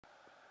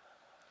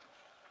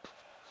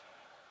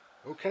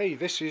Okay,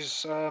 this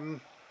is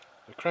the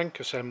crank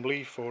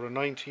assembly for a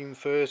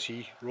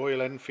 1930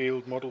 Royal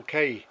Enfield Model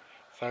K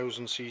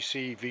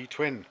 1000cc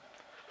V-twin,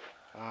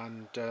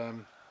 and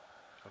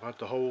I've had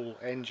the whole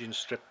engine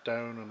stripped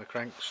down and the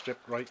crank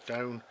stripped right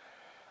down.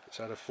 It's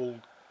had a full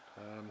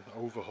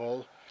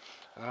overhaul,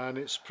 and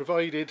it's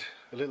provided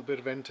a little bit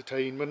of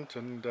entertainment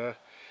and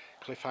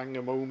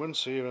cliffhanger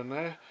moments here and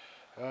there,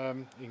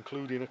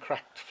 including a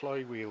cracked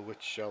flywheel,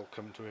 which I'll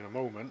come to in a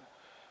moment.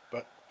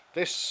 But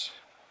this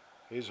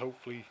is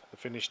hopefully the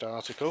finished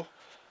article.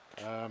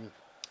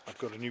 I've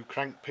got a new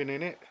crank pin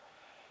in it,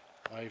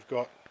 I've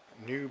got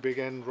new big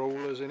end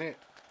rollers in it,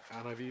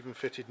 and I've even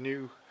fitted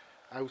new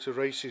outer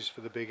races for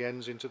the big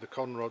ends into the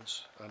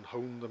conrods and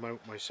honed them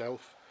out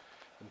myself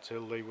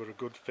until they were a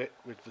good fit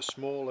with the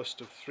smallest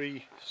of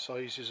 3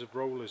 sizes of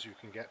rollers you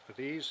can get for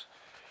these.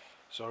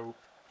 So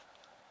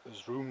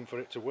there's room for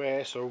it to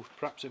wear, so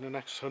perhaps in the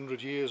next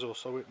 100 years or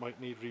so it might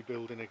need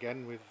rebuilding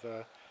again with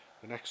the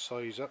next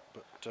size up,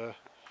 but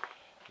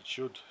it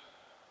should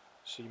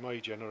see my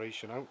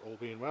generation out, all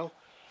being well.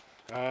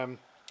 I've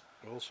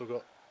also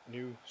got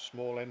new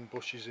small end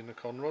bushes in the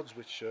conrods,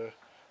 which are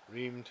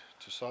reamed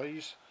to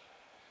size,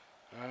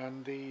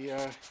 and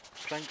the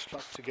crank's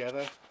clapped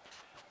together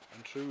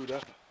and trued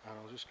up, and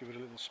I'll just give it a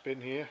little spin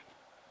here.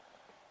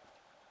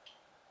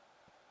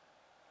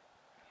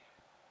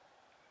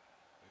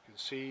 You can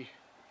see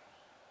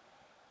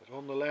that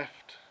on the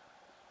left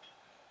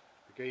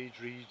the gauge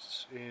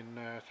reads in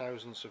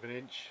thousandths of an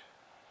inch.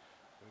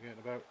 We're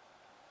getting about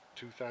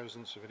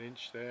 2/1000ths of an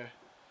inch there.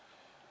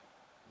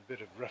 A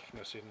bit of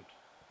roughness in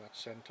that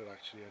centre,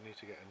 actually. I need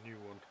to get a new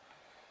one.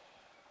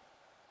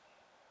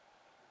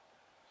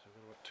 So I've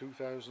got about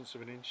 2/1000ths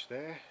of an inch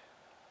there,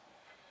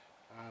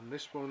 and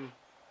this one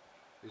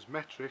is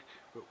metric,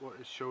 but what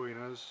it's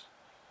showing us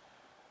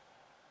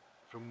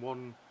from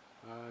one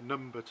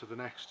number to the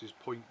next is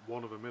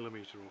 0.1 of a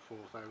millimetre, or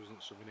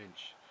 4/1000ths of an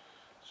inch.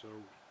 So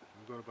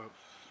we've got about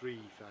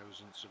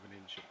 3/1000ths of an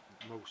inch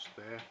at most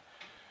there.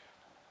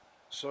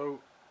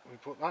 So we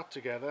put that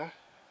together,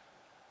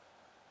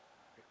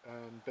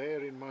 and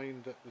bear in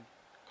mind that the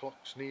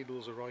clock's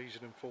needles are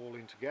rising and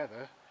falling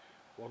together,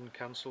 one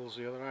cancels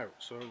the other out.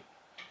 So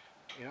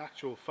in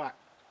actual fact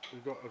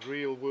we've got a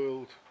real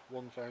world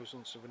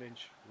 1/1000ths of an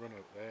inch run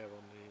out there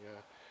on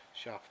the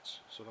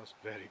shafts, so that's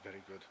very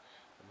good.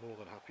 I'm more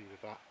than happy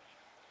with that.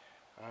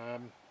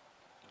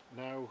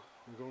 Now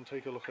we're going to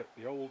take a look at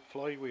the old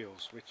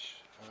flywheels,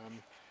 which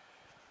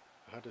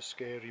I had a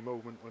scary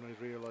moment when I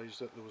realised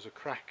that there was a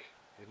crack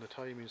in the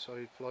timing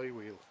side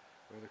flywheel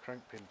where the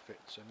crank pin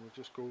fits, and we'll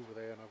just go over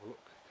there and have a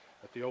look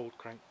at the old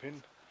crank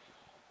pin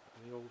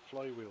and the old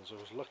flywheels. I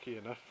was lucky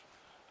enough,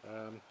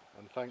 and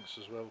thanks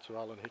as well to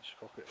Alan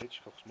Hitchcock at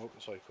Hitchcock's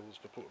Motorcycles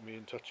for putting me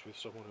in touch with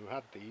someone who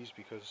had these,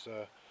 because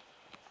they're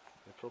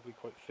probably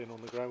quite thin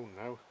on the ground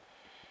now.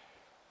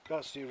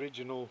 That's the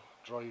original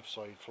drive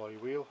side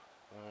flywheel,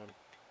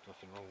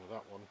 nothing wrong with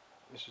that one.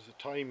 This is the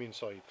timing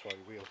side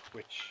flywheel,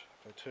 which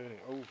if I turn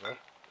it over,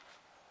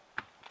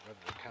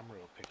 whether the camera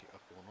will pick it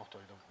up or not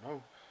I don't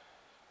know,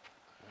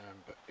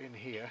 but in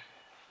here,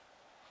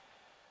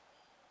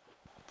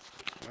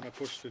 when I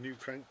push the new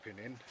crank pin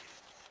in,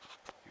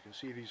 you can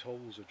see these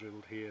holes are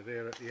drilled here.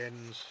 They're at the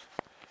ends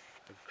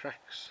of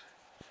cracks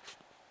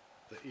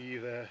that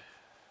either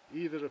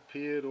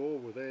appeared or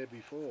were there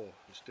before.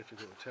 It's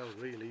difficult to tell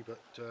really,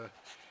 but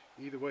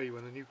either way,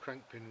 when the new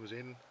crank pin was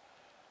in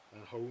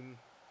and home,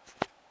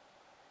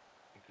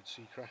 you could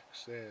see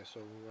cracks there,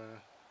 so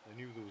I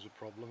knew there was a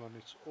problem. And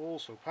it's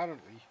also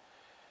apparently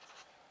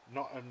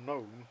not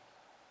unknown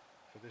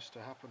for this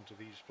to happen to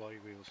these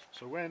flywheels.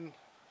 So when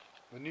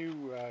the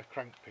new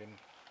crank pin,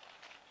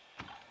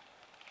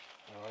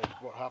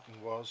 what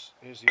happened was,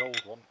 here's the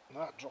old one, and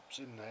that drops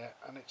in there,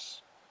 and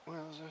it's,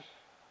 well,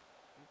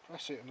 you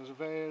press it and there's a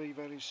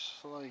very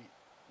slight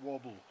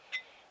wobble.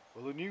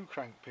 Well, the new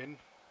crank pin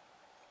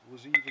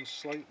was even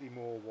slightly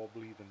more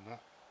wobbly than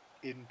that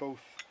in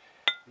both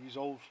these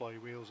old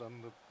flywheels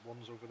and the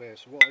ones over there.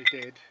 So what I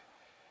did,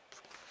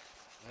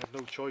 I had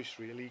no choice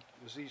really,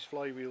 because these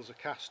flywheels are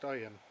cast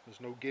iron, there's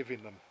no give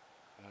in them.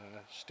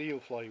 Steel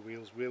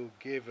flywheels will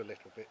give a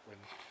little bit when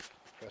you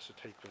press a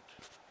tapered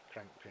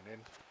crank pin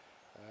in.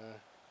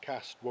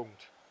 Cast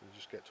won't, you'll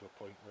just get to a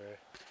point where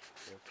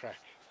they'll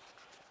crack,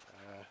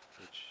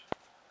 which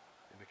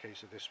in the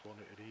case of this one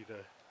it had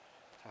either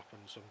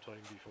happened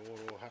sometime before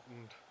or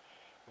happened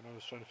when I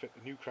was trying to fit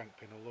the new crank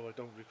pin, although I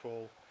don't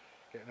recall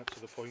getting up to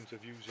the point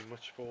of using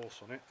much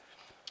force on it.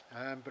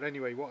 But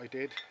anyway, what I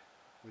did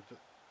with the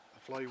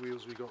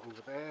flywheels we got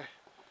over there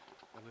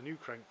and the new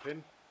crank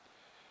pin,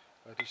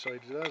 I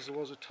decided, as there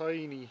was a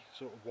tiny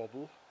sort of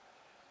wobble,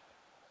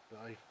 that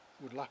I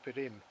would lap it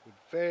in with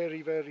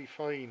very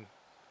fine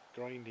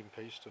grinding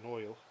paste and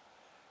oil,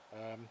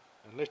 and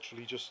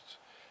literally just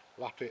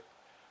lap it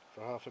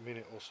for half a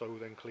minute or so,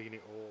 then clean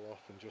it all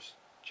off and just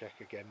check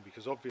again,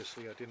 because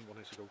obviously I didn't want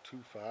it to go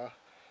too far,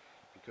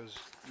 because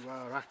you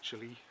are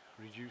actually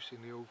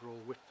reducing the overall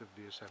width of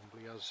the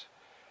assembly as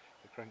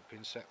the crank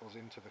pin settles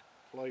into the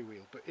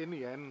flywheel. But in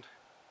the end,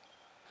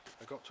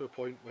 I got to a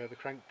point where the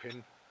crank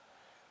pin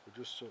would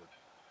just sort of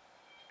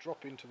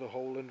drop into the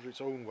hole under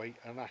its own weight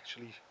and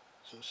actually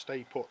sort of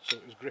stay put, so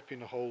it was gripping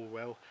the hole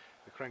well.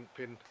 The crank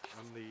pin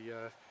and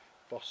the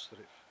boss that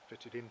it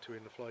fitted into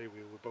in the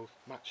flywheel were both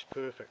matched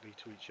perfectly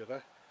to each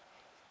other,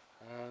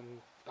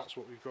 and that's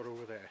what we've got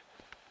over there.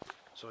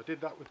 So I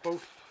did that with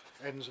both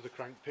ends of the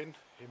crank pin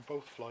in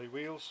both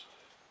flywheels,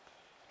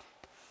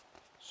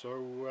 so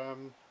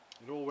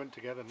it all went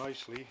together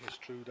nicely. It's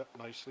trued up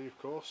nicely, of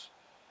course,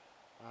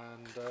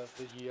 and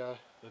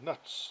the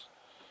nuts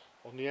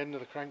on the end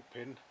of the crank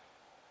pin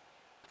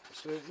are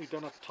certainly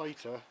done up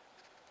tighter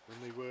than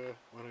they were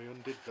when I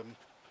undid them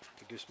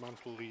to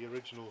dismantle the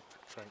original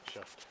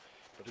crankshaft.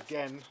 But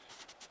again,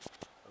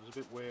 I was a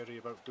bit wary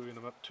about doing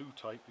them up too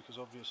tight, because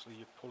obviously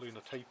you're pulling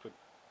a tapered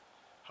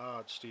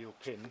hard steel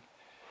pin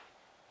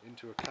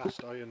into a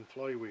cast iron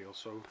flywheel,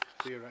 so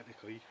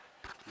theoretically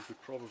you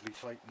could probably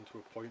tighten to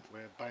a point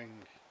where bang,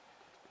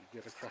 you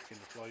get a crack in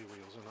the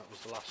flywheels, and that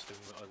was the last thing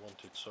that I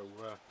wanted. So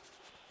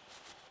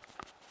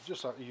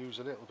just had to use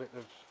a little bit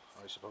of,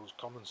 I suppose,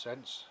 common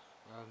sense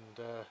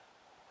and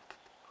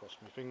cross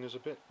my fingers a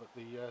bit, but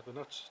the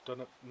nuts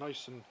done up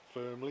nice and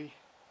firmly,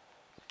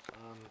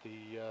 and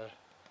the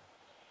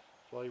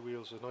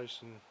flywheels are nice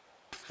and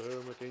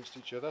firm against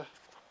each other,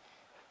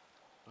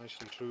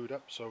 nicely trued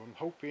up. So I'm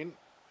hoping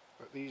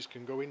that these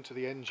can go into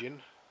the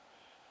engine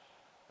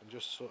and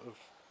just sort of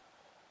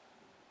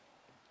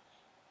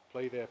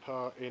play their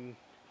part in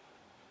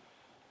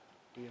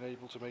being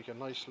able to make a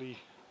nicely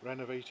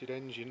renovated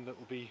engine that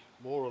will be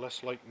more or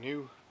less like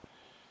new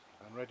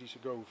and ready to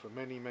go for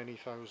many, many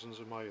thousands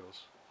of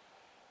miles.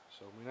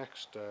 So my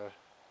next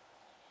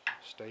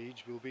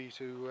stage will be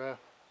to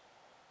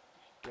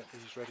get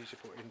these ready to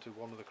put into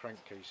one of the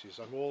crankcases.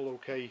 I'm all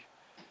okay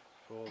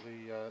for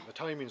the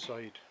timing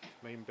side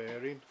main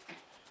bearing.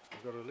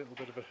 I've got a little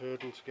bit of a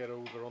hurdle to get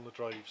over on the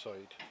drive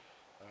side,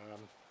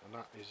 and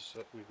that is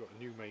that we've got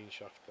a new main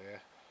shaft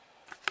there,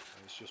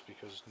 and it's just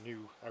because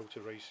new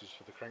outer races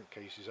for the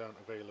crankcases aren't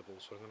available,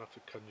 so I'm going to have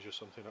to conjure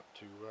something up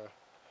to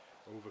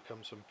overcome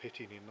some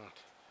pitting in that.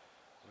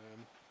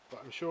 But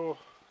I'm sure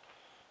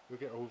we'll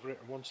get over it,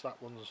 and once that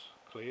one's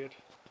cleared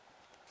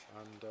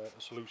and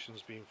a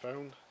solution's been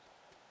found,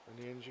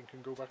 then the engine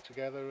can go back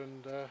together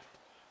and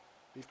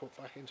be put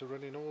back into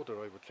running order,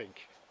 I would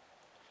think.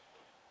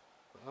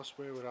 But that's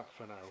where we're at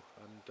for now,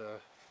 and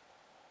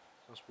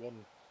that's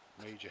one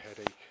major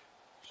headache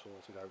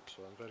sorted out,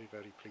 so I'm very,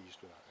 very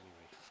pleased with that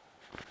anyway.